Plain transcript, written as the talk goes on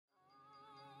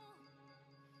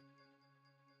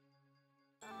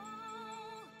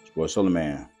Boy, Solar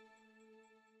Man.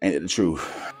 Ain't it the truth?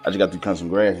 I just got to cut some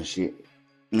grass and shit.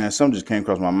 Man, something just came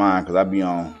across my mind because I be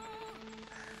on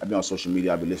social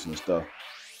media. I be listening to stuff.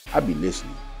 I be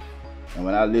listening. And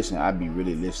when I listen, I be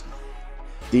really listening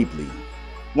deeply.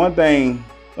 One thing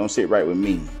don't sit right with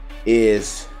me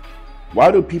is, why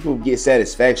do people get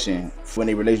satisfaction when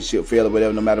their relationship fail or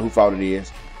whatever, no matter who fault it is?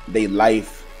 Their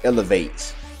life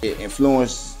elevates. It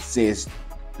influences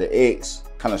the ex,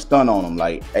 kind of stun on them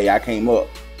like, hey, I came up.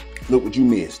 Look what you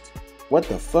missed. What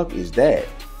the fuck is that?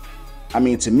 I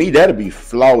mean, to me, that'd be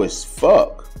flaw as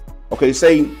fuck. Okay,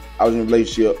 say I was in a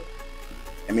relationship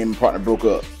and me and my partner broke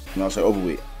up. You know what I'm saying? Over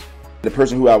with. The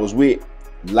person who I was with,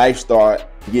 life started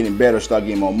getting better, started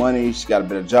getting more money. She got a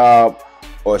better job,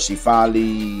 or she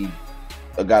finally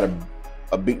got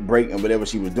a big break in whatever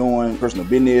she was doing, personal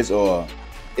business, or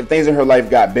if things in her life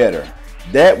got better.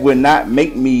 That would not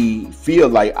make me feel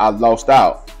like I lost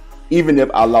out, even if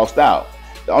I lost out.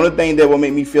 The only thing that will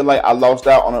make me feel like I lost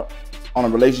out on a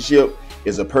relationship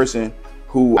is a person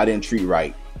who I didn't treat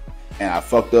right. And I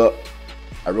fucked up.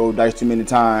 I rolled dice too many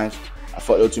times. I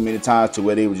fucked up too many times to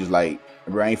where they were just like,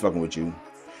 bro, I ain't fucking with you.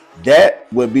 That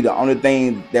would be the only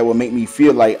thing that would make me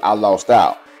feel like I lost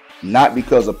out. Not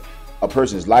because a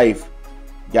person's life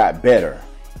got better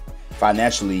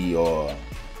financially or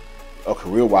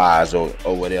career-wise or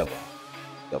whatever.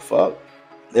 The fuck?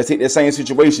 Let's take that same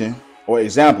situation or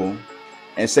example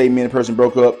and say me and the person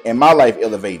broke up and my life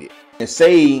elevated. And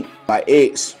say my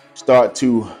ex start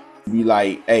to be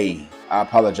like, hey, I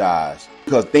apologize.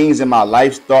 Because things in my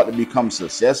life start to become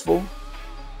successful.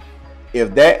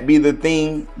 If that be the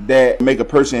thing that make a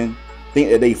person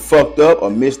think that they fucked up or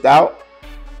missed out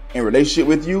in relationship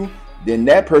with you, then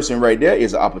that person right there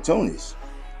is an opportunist.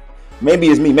 Maybe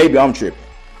it's me, maybe I'm tripping.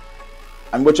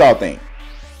 I mean, what y'all think?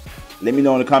 Let me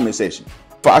know in the comment section.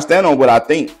 If I stand on what I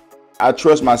think, I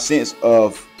trust my sense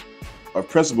of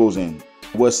principles and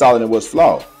what's solid and what's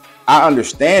flawed. I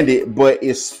understand it, but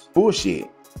it's bullshit.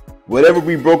 Whatever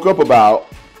we broke up about,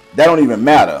 that don't even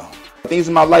matter. Things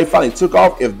in my life finally took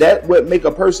off. If that would make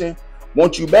a person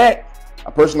want you back,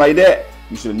 a person like that,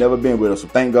 you should have never been with us. So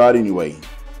thank God anyway.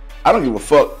 I don't give a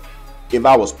fuck if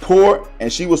I was poor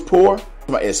and she was poor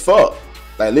as fuck.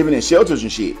 Like living in shelters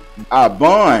and shit. Our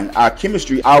bond, our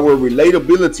chemistry, our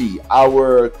relatability,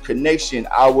 our connection,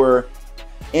 our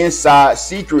inside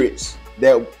secrets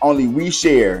that only we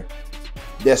share,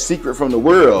 that's secret from the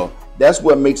world. That's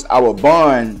what makes our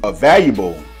bond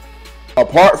valuable.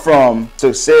 Apart from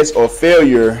success or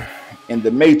failure in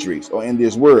the matrix or in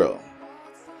this world,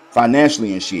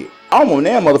 financially and shit. I don't want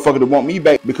that motherfucker to want me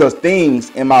back because things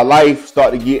in my life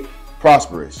start to get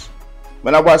prosperous.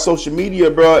 When I watch social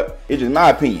media, bro, it's just my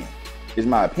opinion. It's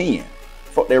my opinion.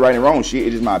 Fuck that right and wrong shit.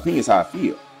 It's just my opinion. It's how I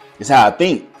feel. It's how I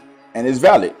think. And it's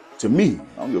valid to me.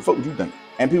 I don't give a fuck what you think.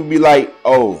 And people be like,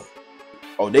 oh,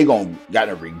 they got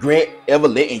to regret ever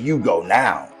letting you go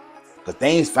now. Because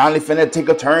things finally finna take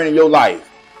a turn in your life.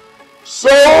 So,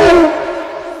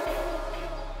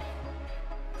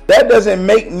 that doesn't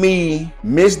make me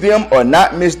miss them or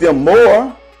not miss them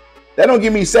more. That don't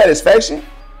give me satisfaction.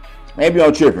 Maybe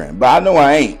I'm tripping, but I know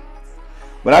I ain't.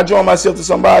 When I join myself to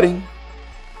somebody,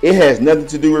 it has nothing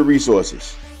to do with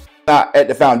resources. Not at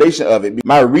the foundation of it.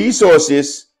 My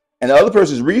resources and the other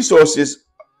person's resources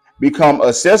become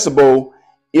accessible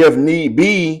if need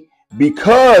be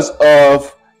because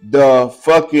of the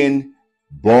fucking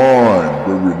bond,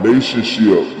 the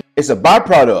relationship. It's a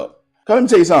byproduct. Come let me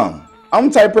tell you something. I'm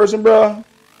the type of person, bro.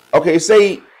 Okay,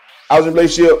 say I was in a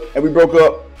relationship and we broke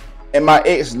up and my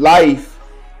ex life,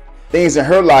 things in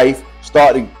her life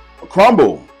start to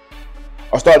crumble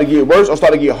or start to get worse or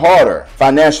start to get harder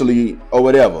financially or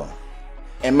whatever.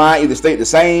 And mine either stayed the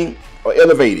same or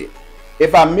elevated.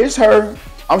 If I miss her,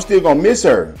 I'm still gonna miss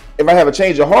her. If I have a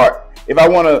change of heart, if I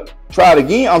wanna try it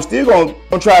again, I'm still gonna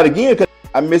try it again because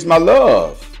I miss my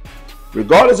love.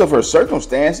 Regardless of her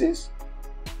circumstances.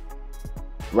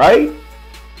 Right?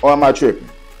 Or am I tripping?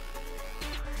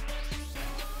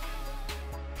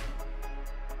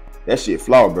 That shit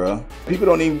flawed, bro. People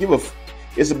don't even give a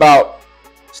it's about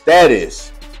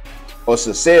status or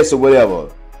success or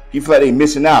whatever. You feel like they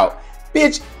missing out.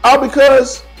 Bitch, all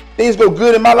because things go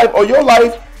good in my life or your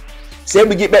life, say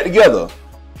we get back together.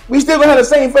 We still gonna have the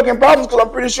same fucking problems because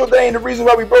I'm pretty sure that ain't the reason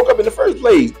why we broke up in the first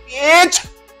place. Bitch!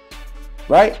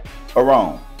 Right or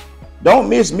wrong? Don't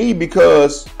miss me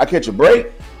because I catch a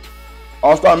break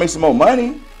or start making some more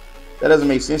money. That doesn't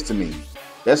make sense to me.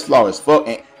 That's flawed as fuck.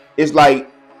 And it's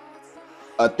like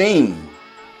a thing.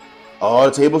 All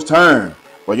the tables turn.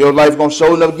 Well, your life gonna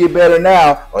show enough get better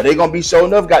now, or they gonna be show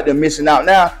enough got them missing out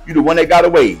now. You the one that got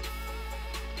away.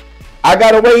 I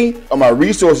got away, or my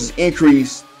resources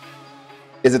increased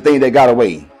is the thing that got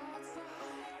away?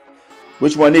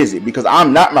 Which one is it? Because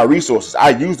I'm not my resources. I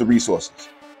use the resources.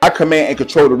 I command and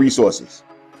control the resources.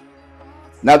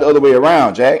 Not the other way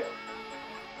around, Jack.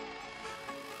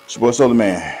 It's your boy Solar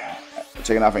Man.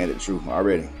 Checking out for The Truth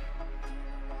already.